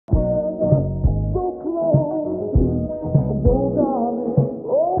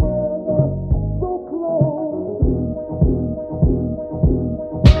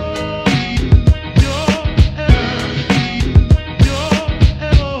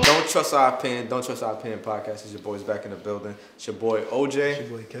Trust Our Opinion. Don't Trust Our Opinion podcast. It's your boys back in the building. It's your boy OJ. It's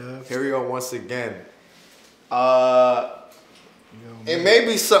your boy Kev. Here we go once again. It may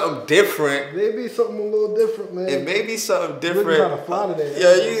be something different. Maybe something a little different, man. It may be something different. You're trying to fly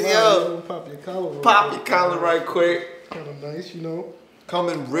today. Yo. Pop your collar. Pop your collar right quick. Kind of nice, you know.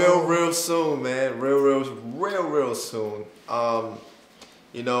 Coming real soon, man. Real soon.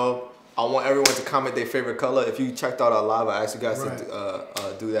 You know, I want everyone to comment their favorite color. If you checked out our live, I asked you guys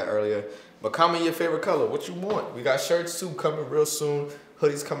to do that earlier. But comment your favorite color. What you want? We got shirts too coming real soon.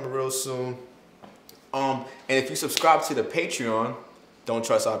 Hoodies coming real soon. And if you subscribe to the Patreon, Don't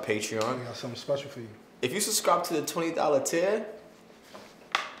Trust Our Patreon. We got something special for you. If you subscribe to the $20 tier,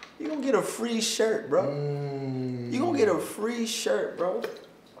 you're going to get a free shirt, bro. You're going to get a free shirt, bro.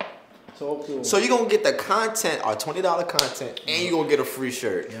 So cool. So you're going to get the content, our $20 content, and you're going to get a free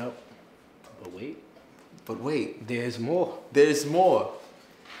shirt. Yep. But wait. There's more.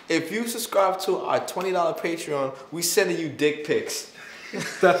 If you subscribe to our $20 Patreon, we sending you dick pics.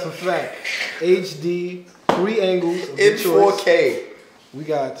 That's a fact. HD, 3 angles of in 4K. We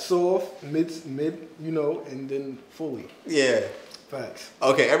got soft, mid, you know, and then fully. Yeah. Facts.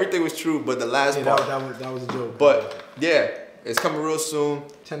 Okay, everything was true, but the last part. That was a joke. But yeah, it's coming real soon.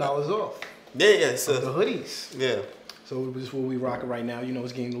 $10 off. Yeah. So the hoodies. Yeah. So this is what we rocking right now. You know,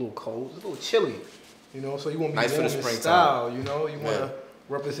 it's getting a little cold. It's a little chilly. You know, so you want to be nice warm for the in springtime. style. You know, you want to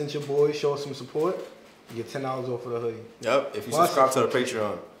represent your boy, show some support. You get $10 off for the hoodie. Yep. If you subscribe to the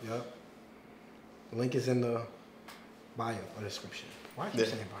Patreon. Yep. The link is in the bio or description. Why are you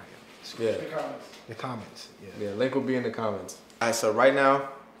saying bio? Yeah. The comments. Yeah. Link will be in the comments. All right. So right now,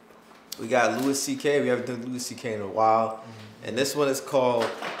 we got Louis C.K. We haven't done Louis C.K. in a while, and this one is called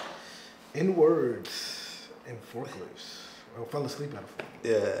 "In Words and Forklifts." Oh, fell asleep at a forklift.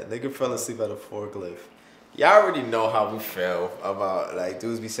 Yeah, nigga fell asleep at a forklift. Y'all already know how we feel about, like,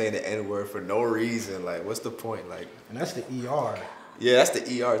 dudes be saying the N-word for no reason. Like, what's the point? Like, and that's the ER. Yeah, that's the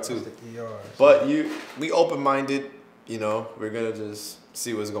ER too. That's the ER. But we open-minded, you know, we're gonna just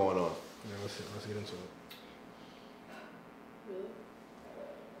see what's going on. Yeah, let's get into it.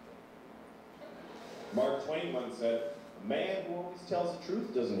 Mark Twain once said, "A man who always tells the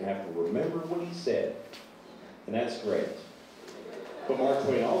truth doesn't have to remember what he said." And that's great. But Mark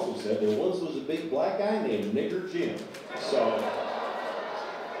Twain also said there once was a big black guy named Nigger Jim. So,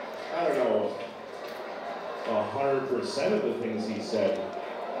 I don't know, 100% of the things he said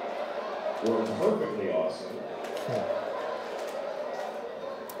were perfectly awesome.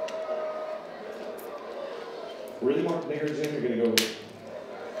 Really, Mark Nigger Jim, you're going to go,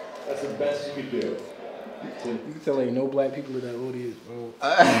 that's the best you could do. You can tell ain't no black people in that audience, bro.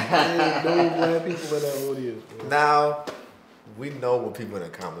 Ain't no black people in that audience, bro. Now, we know what people in the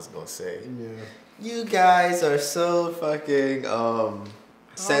comments gonna say. Yeah. You guys are so fucking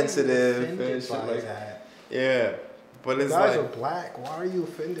sensitive and shit like that. Yeah. But it's guys like, are black. Why are you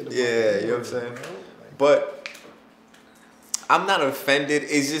offended about you know what I'm saying? But I'm not offended.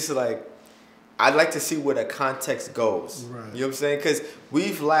 It's just like, I'd like to see where the context goes. Right. You know what I'm saying? Because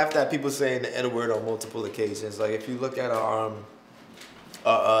we've laughed at people saying the N-word on multiple occasions. Like, if you look at our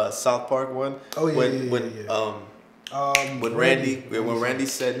South Park one, when Randy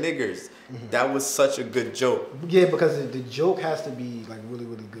said niggers, that was such a good joke. Yeah, because the joke has to be like really,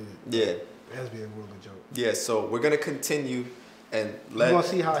 really good. Yeah. It has to be a real good joke. Yeah, so we're gonna continue and we're gonna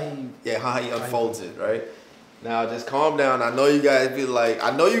see how he unfolds it, right? Now just calm down. I know you guys be like,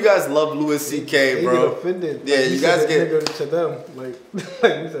 I know you guys love Louis C.K., bro. They get offended. Yeah, like, you guys get nigger to them. Like we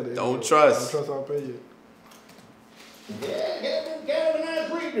said it. Don't trust. Don't trust our opinion. Yeah,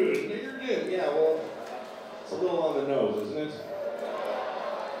 galvanized redo it, Nigger Jim. Yeah, well, it's a little on the nose, isn't it?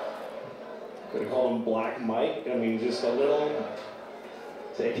 Could have called him Black Mike. I mean, just a little.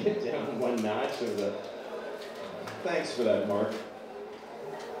 Take it down one notch. Thanks for that, Mark.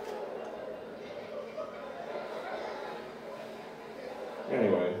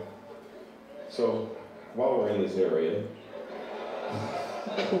 Anyway, so while we're in this area,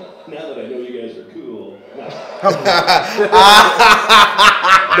 now that I know you guys are cool. That's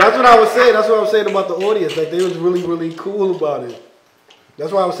what I was saying. That's what I was saying about the audience. Like, they was really, really cool about it.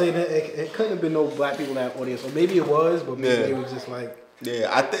 That's why I was saying that it couldn't have been no black people in that audience. Or maybe it was, but maybe they was just like. Yeah,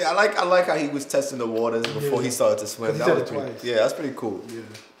 I like how he was testing the waters before he started to swim. That was twice. Yeah, that's pretty cool. Yeah.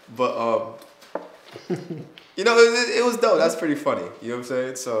 But you know, it was dope. That's pretty funny. You know what I'm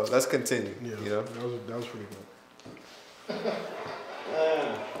saying? So let's continue. Yeah. You know? That was pretty good.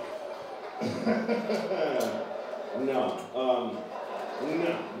 No.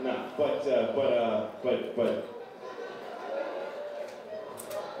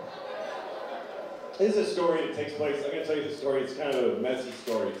 But This is a story that takes place. I'm going to tell you the story. It's kind of a messy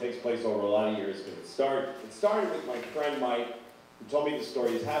story. It takes place over a lot of years. Because it started with my friend Mike, who told me the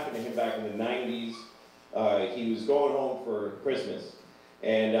story. This happened to him back in the 90s. He was going home for Christmas.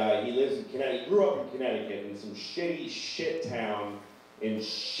 And he lives in Connecticut. He grew up in Connecticut in some shitty shit town in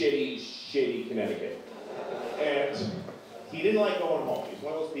shitty Connecticut. And he didn't like going home. He's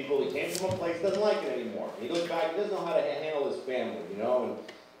one of those people, he came from a place, doesn't like it anymore. He goes back, he doesn't know how to handle his family, you know? And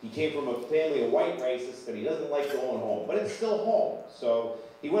he came from a family of white racists and he doesn't like going home, but it's still home. So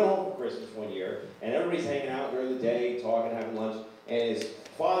he went home for Christmas one year, and everybody's hanging out during the day, talking, having lunch, and his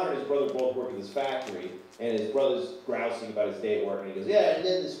father and his brother both work at this factory, and his brother's grousing about his day at work, and he goes, yeah, and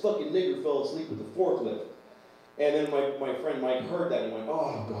then this fucking nigger fell asleep with the forklift. And then my friend Mike heard that and he went,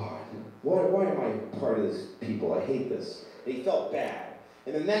 oh God, why am I part of this people? I hate this. And he felt bad.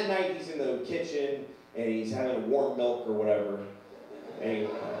 And then that night he's in the kitchen and he's having a warm milk or whatever. And he,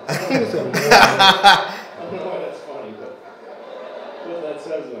 I don't know why that's funny, but what that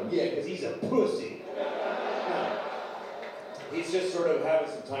says to him. Yeah, because he's a pussy. He's just sort of having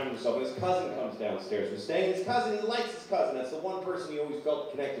some time to himself. And his cousin comes downstairs. We're staying. His cousin, he likes his cousin. That's the one person he always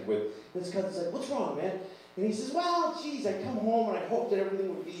felt connected with. And his cousin's like, what's wrong, man? And he says, well, geez, I come home and I hope that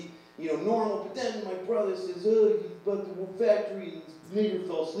everything would be, you know, normal. But then my brother says, oh, he's about to the factory and this nigger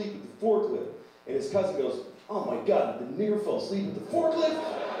fell asleep with the forklift. And his cousin goes, oh my God, the nigger fell asleep with the forklift?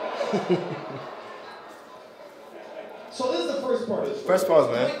 So this is the first part of the story. First pause,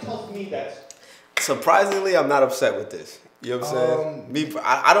 man. Mike tells me that. Surprisingly, I'm not upset with this. You know what I'm saying?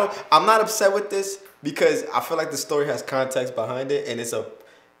 I'm not upset with this because I feel like the story has context behind it, and it's so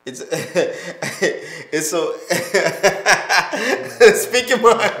I'm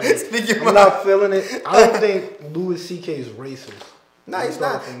not feeling it. I don't think Louis C.K. is racist. No, he's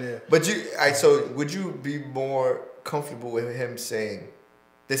not. But so would you be more comfortable with him saying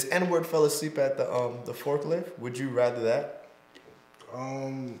this N-word fell asleep at the forklift? Would you rather that?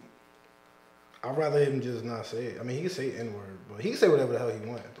 I'd rather him just not say it. I mean, he can say N-word, but he can say whatever the hell he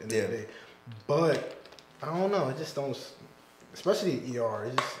wants at the end of the day. But I don't know. It just don't. Especially ER,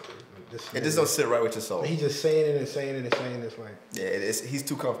 it just don't sit right with your soul. He's just saying it and saying it and saying it. It's like, yeah, he's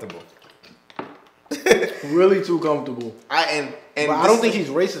too comfortable. Really too comfortable. But I don't think he's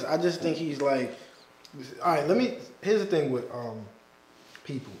racist. I just think he's like, all right. Here's the thing with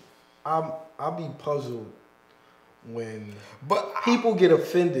people. I'll be puzzled when people get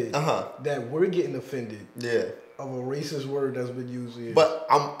offended that we're getting offended. Yeah. Of a racist word that's been used here. But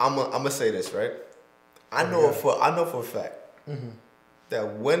I'm gonna say this, right? I know for a fact. Mm-hmm.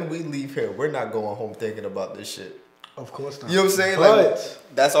 That when we leave here, we're not going home thinking about this shit. Of course not. You know what I'm saying? But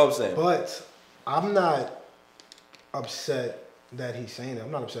that's all I'm saying. But I'm not upset that he's saying it.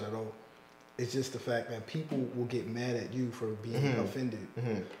 I'm not upset at all. It's just the fact that people will get mad at you for being offended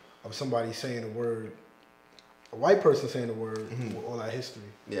of somebody saying a word, a white person saying a word with all that history.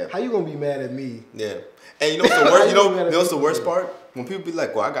 Yeah. How you gonna be mad at me? Yeah. And you know what's the worst? you know what's the worst part? When people be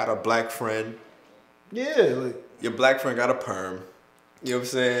like, "Well, I got a black friend." Yeah, like. Your black friend got a perm. You know what I'm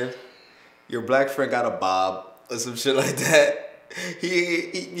saying? Your black friend got a bob or some shit like that.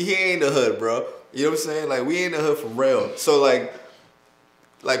 He ain't the hood, bro. You know what I'm saying? Like, we ain't the hood for real. So,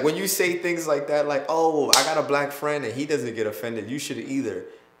 like when you say things like that, like, oh, I got a black friend and he doesn't get offended, you should either.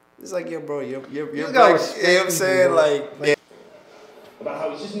 It's like, yeah, bro, you're black. You know what I'm saying? Like about how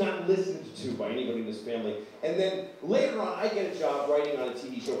he's just not listened to by anybody in his family. And then later on, I get a job writing on a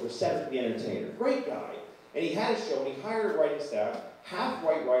TV show for Cedric the Entertainer. Great guy. And he had a show, and he hired a writing staff, half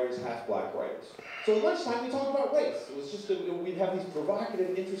white writers, half black writers. So at lunchtime, we talked about race. It was just we'd have these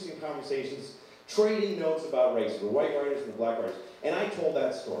provocative, interesting conversations, trading notes about race, the white writers and the black writers. And I told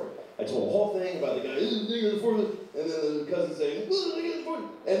that story. I told the whole thing about the guy, and then the cousin saying,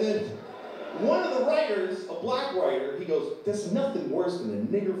 and then one of the writers, a black writer, he goes, there's nothing worse than a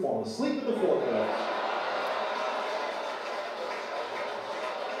nigger falling asleep in the forklift.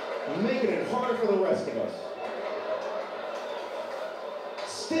 Making it hard for the rest of us.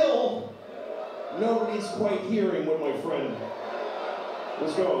 Still, nobody's quite hearing what my friend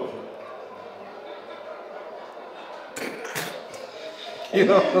was going through. You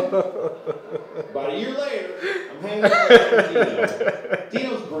know? About a year later, I'm hanging out with Dino.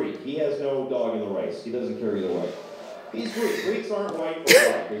 Dino's Greek. He has no dog in the race. He doesn't care either way. He's Greek. Greeks aren't white or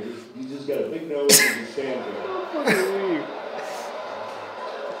black. You just got a big nose and you stand there.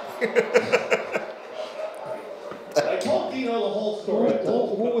 I told Dino the whole story.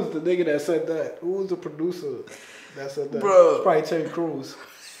 Who was the nigga that said that? Who was the producer that said that? Bro. It's probably Ted Cruz.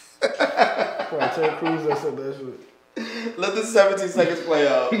 Probably Ted Cruz that said that shit. Let the 17 seconds play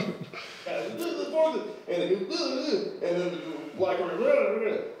out. And then the black one,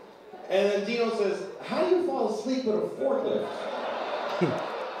 And then Dino says, how do you fall asleep with a forklift?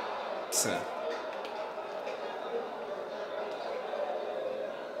 Son.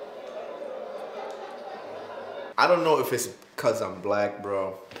 I don't know if it's because I'm black,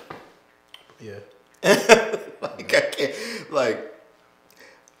 bro. Yeah. Like I can't. Like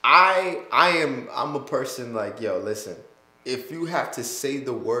I'm a person like, yo, listen. If you have to say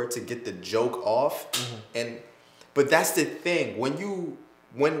the word to get the joke off, but that's the thing. When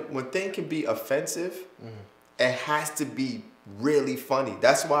thing can be offensive, it has to be really funny.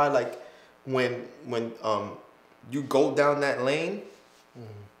 That's why, like, when you go down that lane,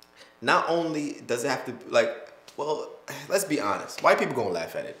 not only does it have to, like, well, let's be honest. White people gonna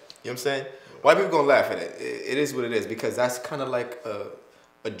laugh at it. You know what I'm saying? White people gonna laugh at it. It is what it is, because that's kind of like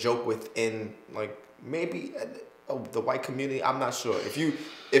a joke within, like, maybe the white community. I'm not sure. If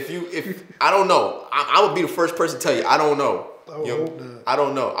I don't know. I would be the first person to tell you I don't know. I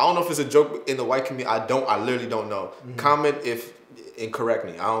don't know. I don't know if it's a joke in the white community. I literally don't know. Comment if and correct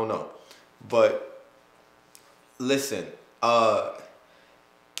me. I don't know. But listen,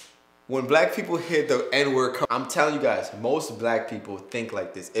 when black people hear the N-word, I'm telling you guys, most black people think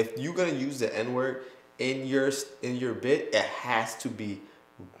like this. If you're gonna use the N-word in your bit, it has to be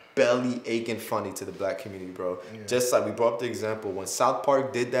belly aching funny to the black community, bro. Yeah. Just like we brought up the example when South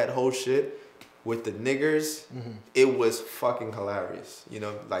Park did that whole shit with the niggers, it was fucking hilarious. You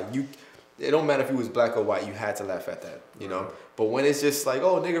know, like it don't matter if you was black or white, you had to laugh at that, you know. But when it's just like,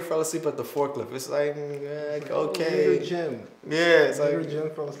 oh, nigger fell asleep at the forklift, it's like, okay. Oh, nigger Jim. Yeah, it's nigger like, Jim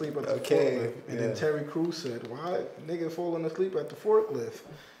fell asleep at the forklift. And then Terry Crews said, why nigga falling asleep at the forklift?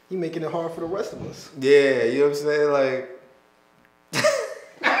 He making it hard for the rest of us. Yeah, you know what I'm saying? Like,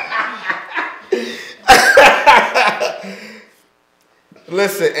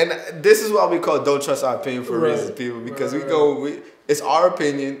 listen, and this is why we call Don't Trust Our Opinion for reasons, people, because it's our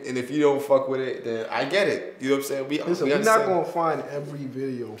opinion, and if you don't fuck with it, then I get it. You know what I'm saying? We're not going to find every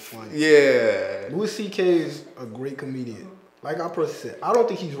video funny. Yeah. Louis C.K. is a great comedian. Like I said, I don't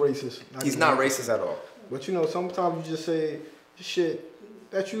think he's racist. He's not racist at all. But you know, sometimes you just say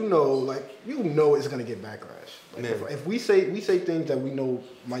shit that you know it's going to get backlash. Like if we say things that we know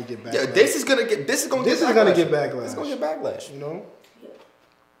might get backlash. Yeah, this is gonna get backlash. It's gonna get backlash. You know?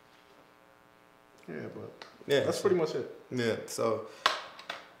 Yeah, but that's pretty much it. Yeah, so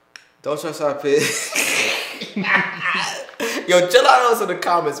don't trust our opinion. Yo, chill out on us in the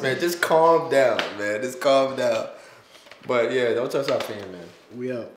comments, man. Just calm down, man. Just calm down. But yeah, don't trust our opinion, man. We out.